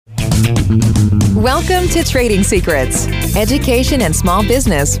Welcome to Trading Secrets, education and small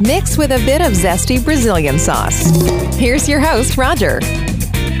business mixed with a bit of zesty Brazilian sauce. Here's your host, Roger.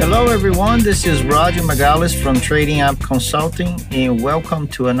 Hello, everyone. This is Roger Magales from Trading App Consulting, and welcome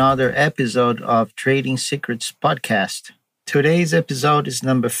to another episode of Trading Secrets podcast. Today's episode is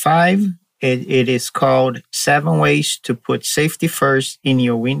number 5. It is called 7 Ways to Put Safety First in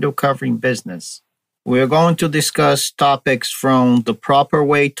Your Window Covering Business. We're going to discuss topics from the proper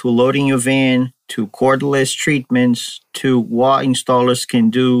way to loading your van, to cordless treatments, to what installers can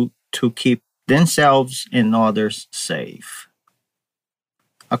do to keep themselves and others safe.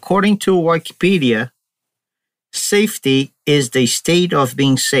 According to Wikipedia, safety is the state of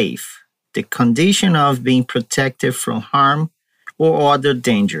being safe, the condition of being protected from harm or other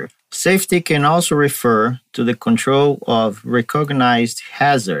danger. Safety can also refer to the control of recognized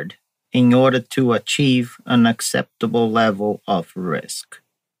hazard in order to achieve an acceptable level of risk.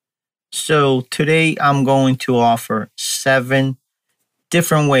 So today I'm going to offer 7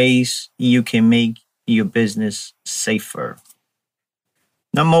 different ways you can make your business safer.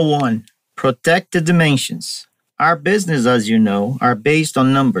 Number 1, protect the dimensions. Our business, as you know, are based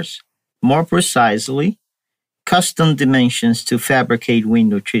on numbers. More precisely, custom dimensions to fabricate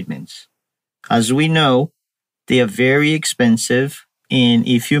window treatments. As we know, they are very expensive. And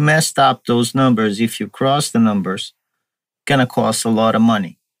if you messed up those numbers, if you cross the numbers, it's going to cost a lot of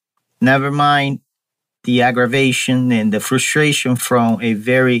money. Never mind the aggravation and the frustration from a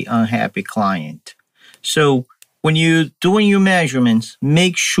very unhappy client. So when you're doing your measurements,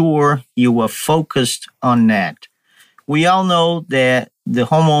 make sure you are focused on that. We all know that the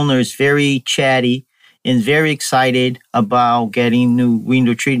homeowner is very chatty and very excited about getting new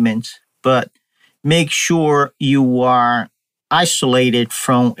window treatments, but make sure you are isolated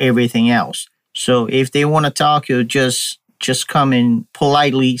from everything else. So if they want to talk, you just come and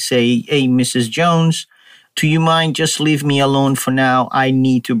politely say, "Hey, Mrs. Jones, do you mind just leave me alone for now? I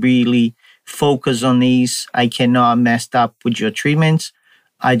need to really focus on these. I cannot mess up with your treatments.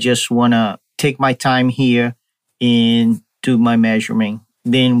 I just want to take my time here and do my measuring.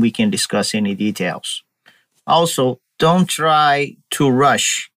 Then we can discuss any details." Also, don't try to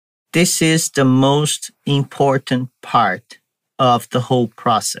rush. This is the most important part of the whole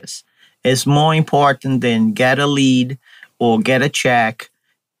process. It's more important than get a lead or get a check.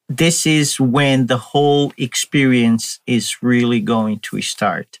 This is when the whole experience is really going to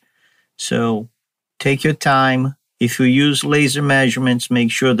start. So take your time. If you use laser measurements,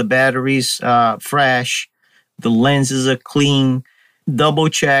 make sure the batteries are fresh, the lenses are clean. Double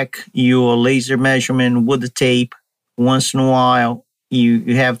check your laser measurement with the tape. Once in a while,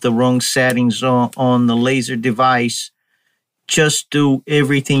 you have the wrong settings on the laser device. Just do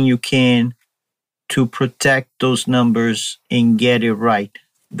everything you can to protect those numbers and get it right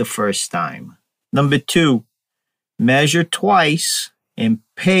the first time. Number 2, measure twice and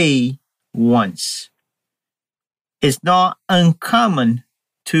pay once. It's not uncommon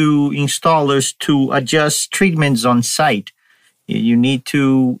to installers to adjust treatments on site. You need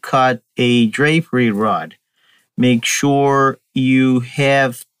to cut a drapery rod. Make sure you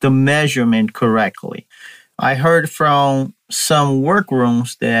have the measurement correctly. I heard from some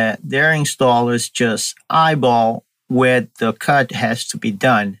workrooms that their installers just eyeball where the cut has to be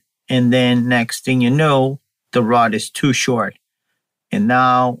done. And then next thing you know, the rod is too short. And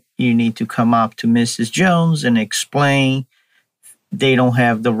now you need to come up to Mrs. Jones and explain they don't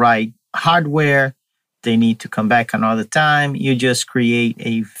have the right hardware. They need to come back another time. You just create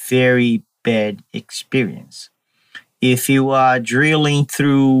a very bad experience. If you are drilling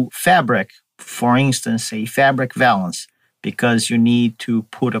through fabric, for instance, a fabric valance, because you need to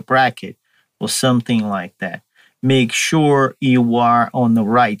put a bracket or something like that, make sure you are on the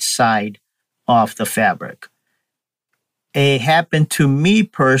right side of the fabric. It happened to me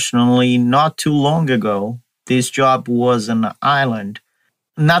personally not too long ago. This job was on an island.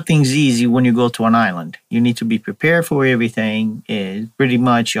 Nothing's easy when you go to an island. You need to be prepared for everything. It's pretty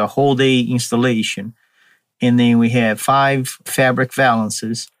much a whole day installation. And then we have 5 fabric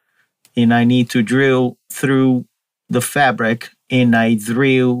valances. And I need to drill through the fabric, and I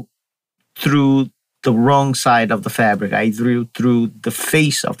drill through the wrong side of the fabric. I drill through the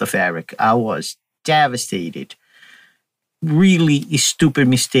face of the fabric. I was devastated. Really a stupid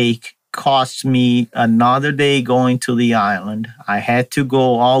mistake. Cost me another day going to the island. I had to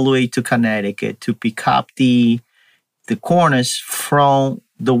go all the way to Connecticut to pick up the cornice from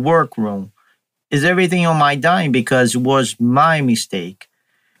the workroom. Is everything on my dime because it was my mistake.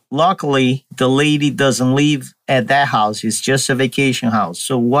 Luckily, the lady doesn't live at that house. It's just a vacation house.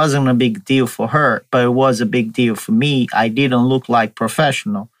 So it wasn't a big deal for her, but it was a big deal for me. I didn't look like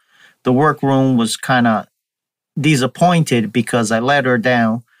professional. the workroom was kind of disappointed because I let her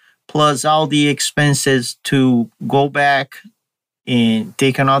down, plus all the expenses to go back and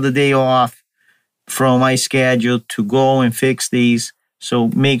take another day off from my schedule to go and fix these. So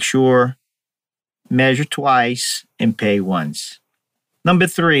make sure, measure twice and pay once. Number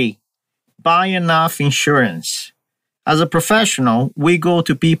 3, buy enough insurance. As a professional, we go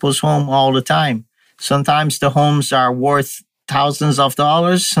to people's home all the time. Sometimes the homes are worth thousands of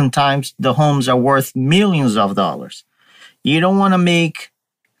dollars. Sometimes the homes are worth millions of dollars. You don't want to make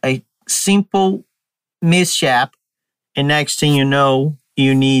a simple mishap, and next thing you know,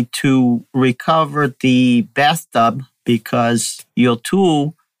 you need to recover the bathtub because your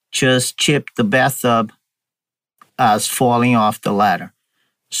tool just chipped the bathtub as falling off the ladder.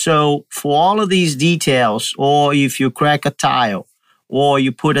 So for all of these details, or if you crack a tile, or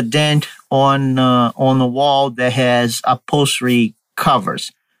you put a dent on the wall that has upholstery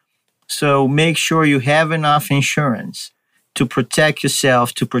covers, so make sure you have enough insurance to protect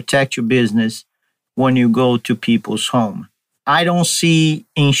yourself, to protect your business when you go to people's home. I don't see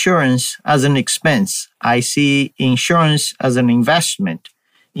insurance as an expense. I see insurance as an investment.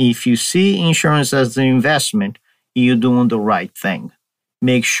 If you see insurance as an investment, you're doing the right thing.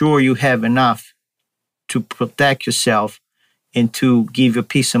 Make sure you have enough to protect yourself and to give you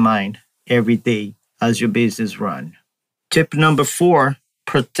peace of mind every day as your business runs. Tip number 4,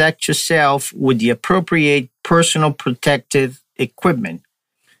 protect yourself with the appropriate personal protective equipment,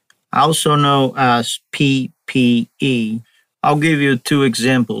 also known as PPE. I'll give you 2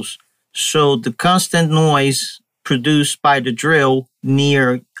 examples. So the constant noise produced by the drill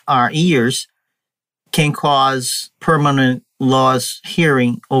near our ears can cause permanent loss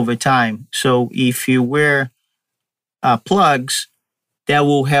hearing over time. So if you wear plugs, that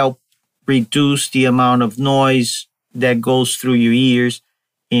will help reduce the amount of noise that goes through your ears,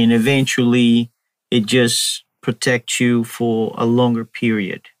 and eventually it just protects you for a longer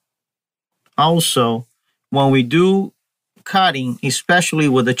period. Also, when we do cutting, especially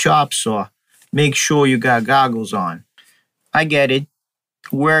with a chop saw, make sure you got goggles on. I get it.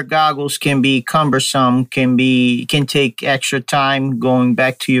 Wear goggles can be cumbersome, can take extra time going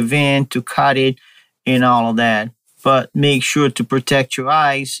back to your van to cut it and all of that. But make sure to protect your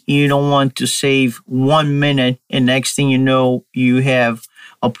eyes. You don't want to save 1 minute and next thing you know, you have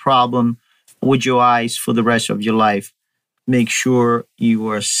a problem with your eyes for the rest of your life. Make sure you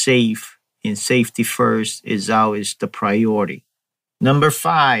are safe, and safety first is always the priority. Number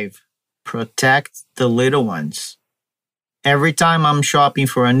 5, protect the little ones. Every time I'm shopping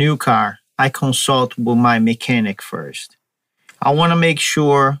for a new car, I consult with my mechanic first. I want to make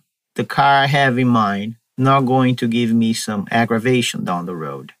sure the car I have in mind not going to give me some aggravation down the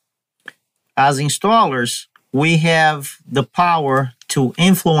road. As installers, we have the power to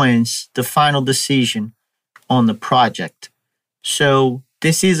influence the final decision on the project. So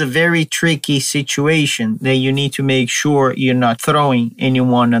this is a very tricky situation that you need to make sure you're not throwing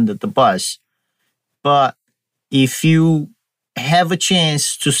anyone under the bus. But if you have a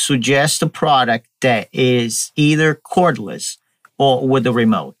chance to suggest a product that is either cordless or with a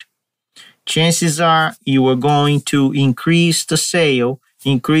remote, chances are you are going to increase the sale,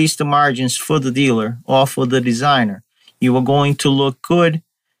 increase the margins for the dealer or for the designer. You are going to look good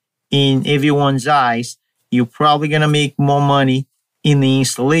in everyone's eyes. You're probably going to make more money in the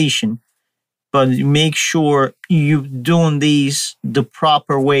installation, but make sure you're doing these the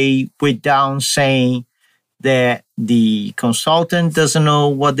proper way without saying that the consultant doesn't know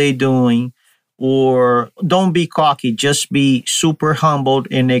what they're doing, or don't be cocky, just be super humbled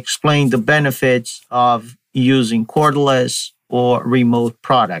and explain the benefits of using cordless or remote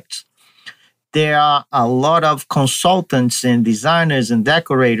products. There are a lot of consultants and designers and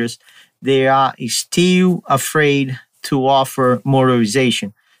decorators. They are still afraid to offer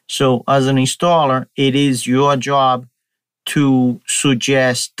motorization. So as an installer, it is your job to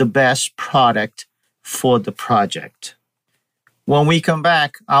suggest the best product for the project. When we come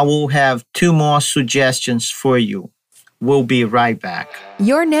back, I will have 2 more suggestions for you. We'll be right back.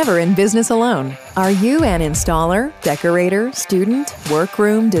 You're never in business alone. Are you an installer, decorator, student,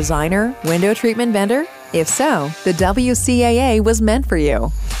 workroom designer, window treatment vendor? If so, the WCAA was meant for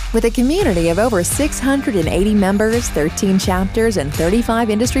you. With a community of over 680 members, 13 chapters, and 35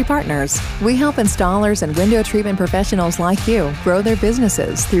 industry partners, we help installers and window treatment professionals like you grow their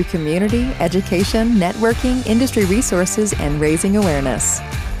businesses through community, education, networking, industry resources, and raising awareness.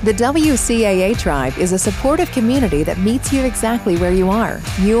 The WCAA Tribe is a supportive community that meets you exactly where you are.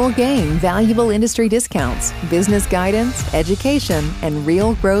 You'll gain valuable industry discounts, business guidance, education, and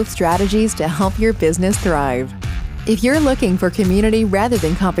real growth strategies to help your business thrive. If you're looking for community rather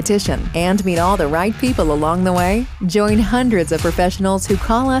than competition and meet all the right people along the way, join hundreds of professionals who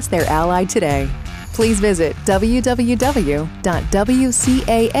call us their ally today. Please visit www.wcaa.org.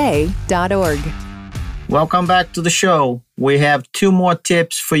 Welcome back to the show. We have 2 more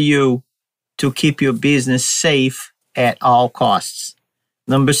tips for you to keep your business safe at all costs.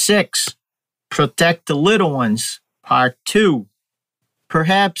 Number 6, protect the little ones. Part 2.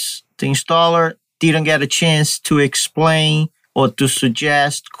 Perhaps the installer didn't get a chance to explain or to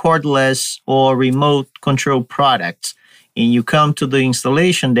suggest cordless or remote control products, and you come to the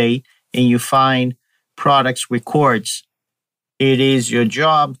installation day and you find products with cords. It is your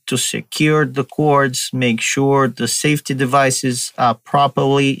job to secure the cords, make sure the safety devices are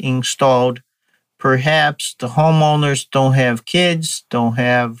properly installed. Perhaps the homeowners don't have kids, don't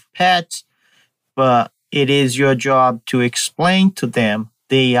have pets, but it is your job to explain to them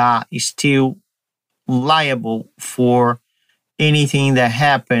they are still liable for anything that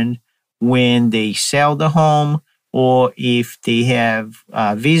happened when they sell the home, or if they have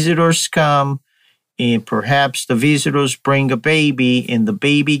visitors come and perhaps the visitors bring a baby and the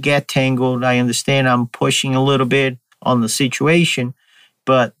baby get tangled. I understand I'm pushing a little bit on the situation,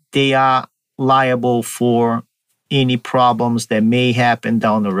 but they are liable for any problems that may happen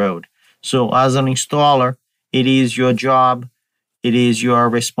down the road. So as an installer, it is your job, it is your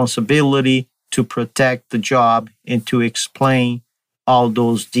responsibility to protect the job and to explain all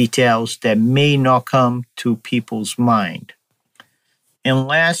those details that may not come to people's mind. And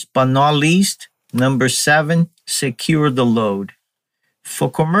last but not least, number 7, secure the load.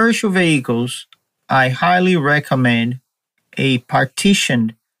 For commercial vehicles, I highly recommend a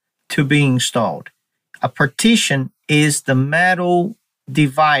partition to be installed. A partition is the metal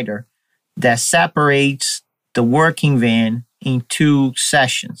divider that separates the working van in 2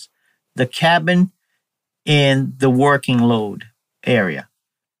 sections, the cabin and the working load area.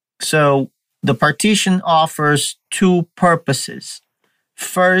 So the partition offers 2 purposes.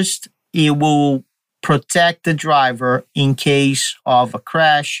 First, it will protect the driver in case of a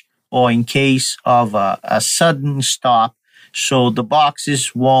crash or in case of a sudden stop, so the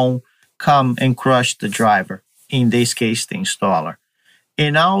boxes won't come and crush the driver, in this case the installer.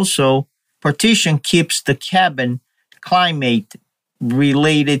 And also, partition keeps the cabin climate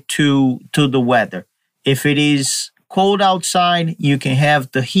related to the weather. If it is cold outside, you can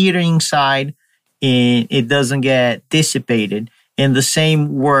have the heater inside and it doesn't get dissipated. And the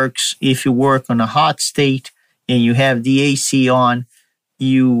same works if you work on a hot state and you have the AC on,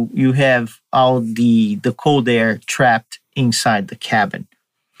 you have all the cold air trapped inside the cabin.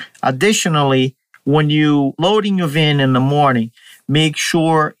 Additionally, when you loading your van in the morning, make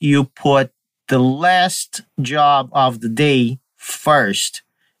sure you put the last job of the day first,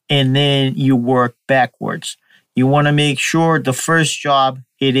 and then you work backwards. You want to make sure the first job,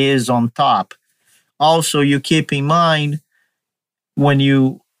 it is on top. Also, you keep in mind when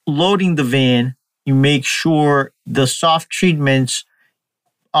you loading the van, you make sure the soft treatments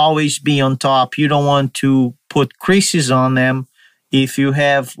always be on top. You don't want to put creases on them. If you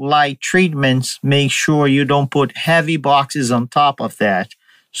have light treatments, make sure you don't put heavy boxes on top of that.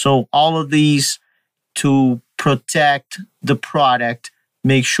 So all of these to protect the product,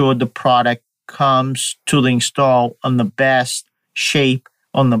 make sure the product comes to the install on the best shape,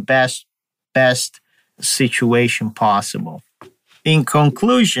 on the best situation possible. In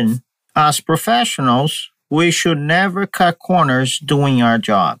conclusion, as professionals, we should never cut corners doing our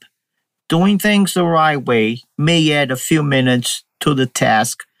job. Doing things the right way may add a few minutes to the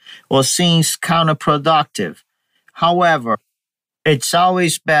task or seems counterproductive. However, it's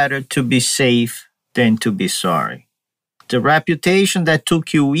always better to be safe than to be sorry. The reputation that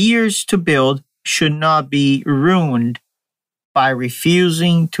took you years to build should not be ruined by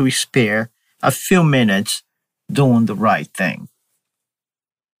refusing to spare a few minutes doing the right thing.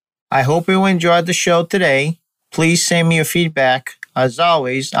 I hope you enjoyed the show today. Please send me your feedback. As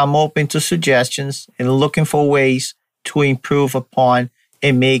always, I'm open to suggestions and looking for ways to improve upon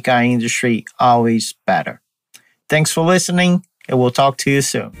and make our industry always better. Thanks for listening, and we'll talk to you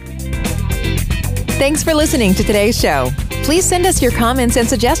soon. Thanks for listening to today's show. Please send us your comments and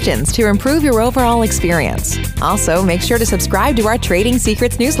suggestions to improve your overall experience. Also, make sure to subscribe to our Trading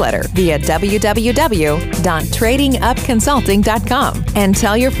Secrets newsletter via www.tradingupconsulting.com and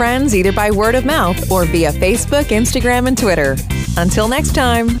tell your friends either by word of mouth or via Facebook, Instagram, and Twitter. Until next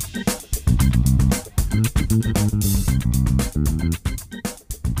time.